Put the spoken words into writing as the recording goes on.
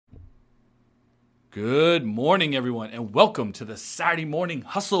Good morning, everyone, and welcome to the Saturday Morning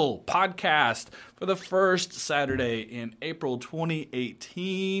Hustle podcast for the first Saturday in April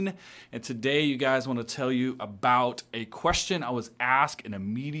 2018. And today, you guys, want to tell you about a question I was asked in a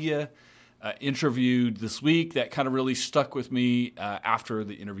media interview this week that kind of really stuck with me after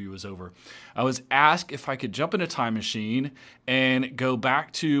the interview was over. I was asked if I could jump in a time machine and go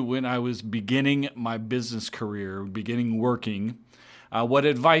back to when I was beginning my business career, beginning working. What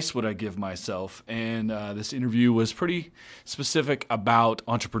advice would I give myself? And this interview was pretty specific about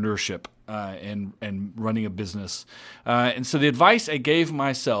entrepreneurship and running a business. And so the advice I gave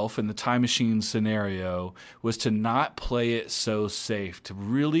myself in the time machine scenario was to not play it so safe, to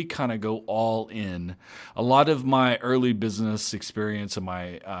really kind of go all in. A lot of my early business experience,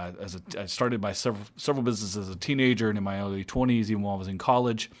 I started my several businesses as a teenager and in my early 20s, even while I was in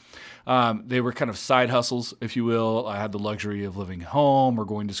college. They were kind of side hustles, if you will. I had the luxury of living home or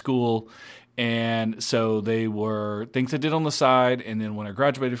going to school. And so they were things I did on the side. And then when I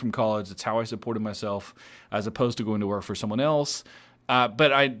graduated from college, it's how I supported myself as opposed to going to work for someone else.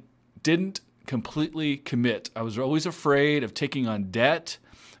 But I didn't completely commit. I was always afraid of taking on debt.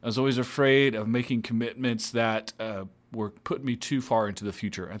 I was always afraid of making commitments that were putting me too far into the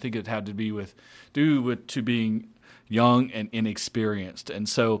future. I think it had to be due to being young and inexperienced. And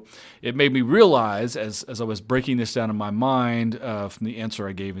so it made me realize, as I was breaking this down in my mind from the answer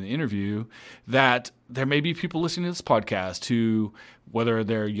I gave in the interview, that there may be people listening to this podcast who, whether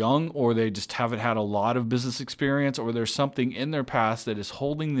they're young or they just haven't had a lot of business experience, or there's something in their past that is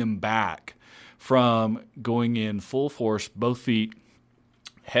holding them back from going in full force, both feet,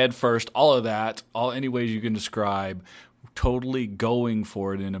 head first, all of that, any ways you can describe, totally going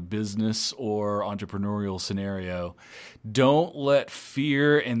for it in a business or entrepreneurial scenario. Don't let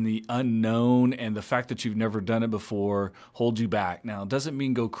fear and the unknown and the fact that you've never done it before hold you back. Now, it doesn't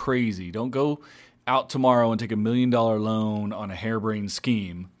mean go crazy. Don't go out tomorrow and take $1 million loan on a harebrained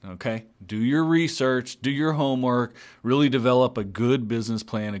scheme, okay? Do your research, do your homework, really develop a good business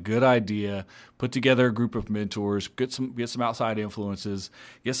plan, a good idea, put together a group of mentors, get some outside influences,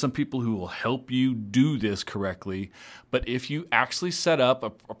 get some people who will help you do this correctly. But if you actually set up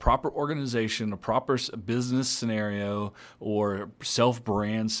a proper organization, a proper business scenario or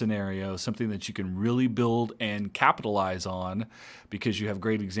self-brand scenario, something that you can really build and capitalize on because you have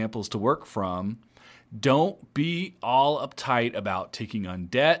great examples to work from, don't be all uptight about taking on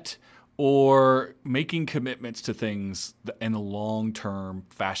debt or making commitments to things in a long-term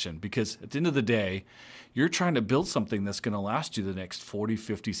fashion. Because at the end of the day, you're trying to build something that's going to last you the next 40,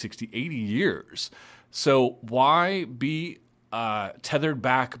 50, 60, 80 years. So why be tethered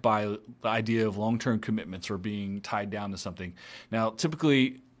back by the idea of long-term commitments or being tied down to something? Now,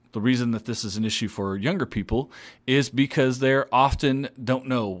 typically, the reason that this is an issue for younger people is because they often don't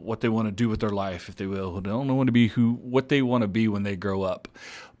know what they want to do with their life, if they will. They don't know what they want to be when they grow up.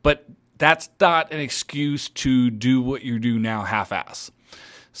 But that's not an excuse to do what you do now half-ass.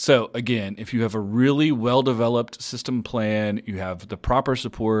 So again, if you have a really well-developed system plan, you have the proper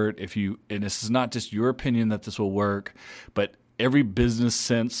support, and this is not just your opinion that this will work, but every business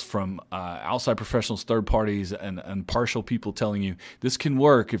sense from outside professionals, third parties, and partial people telling you this can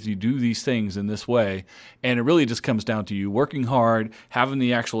work if you do these things in this way. And it really just comes down to you working hard, having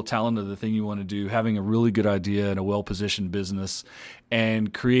the actual talent of the thing you want to do, having a really good idea and a well-positioned business,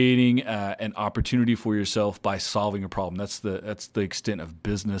 and creating an opportunity for yourself by solving a problem. That's the extent of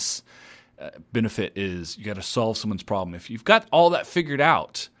business benefit is you got to solve someone's problem. If you've got all that figured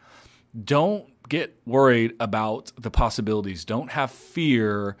out, don't get worried about the possibilities. Don't have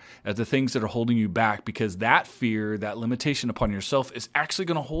fear at the things that are holding you back, because that fear, that limitation upon yourself is actually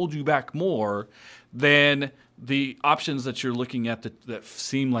going to hold you back more than the options that you're looking at that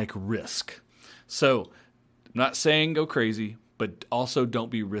seem like risk. So I'm not saying go crazy, but also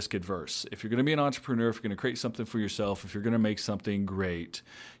don't be risk adverse. If you're going to be an entrepreneur, if you're going to create something for yourself, if you're going to make something great,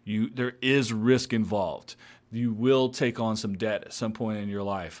 there is risk involved. You will take on some debt at some point in your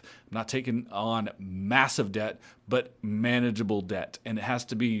life. I'm not taking on massive debt, but manageable debt. And it has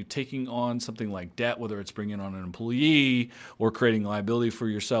to be taking on something like debt, whether it's bringing on an employee or creating liability for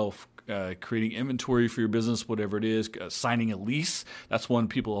yourself, creating inventory for your business, whatever it is, signing a lease. That's one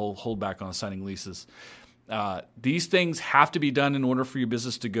people hold back on, signing leases. These things have to be done in order for your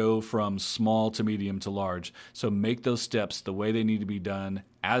business to go from small to medium to large. So make those steps the way they need to be done,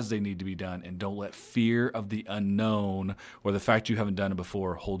 as they need to be done, and don't let fear of the unknown or the fact you haven't done it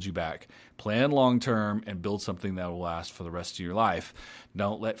before hold you back. Plan long-term and build something that will last for the rest of your life.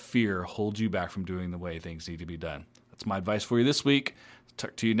 Don't let fear hold you back from doing the way things need to be done. That's my advice for you this week.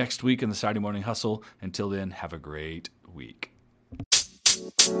 Talk to you next week in the Saturday Morning Hustle. Until then, have a great week.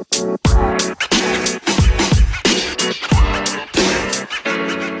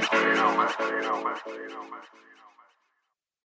 know, man.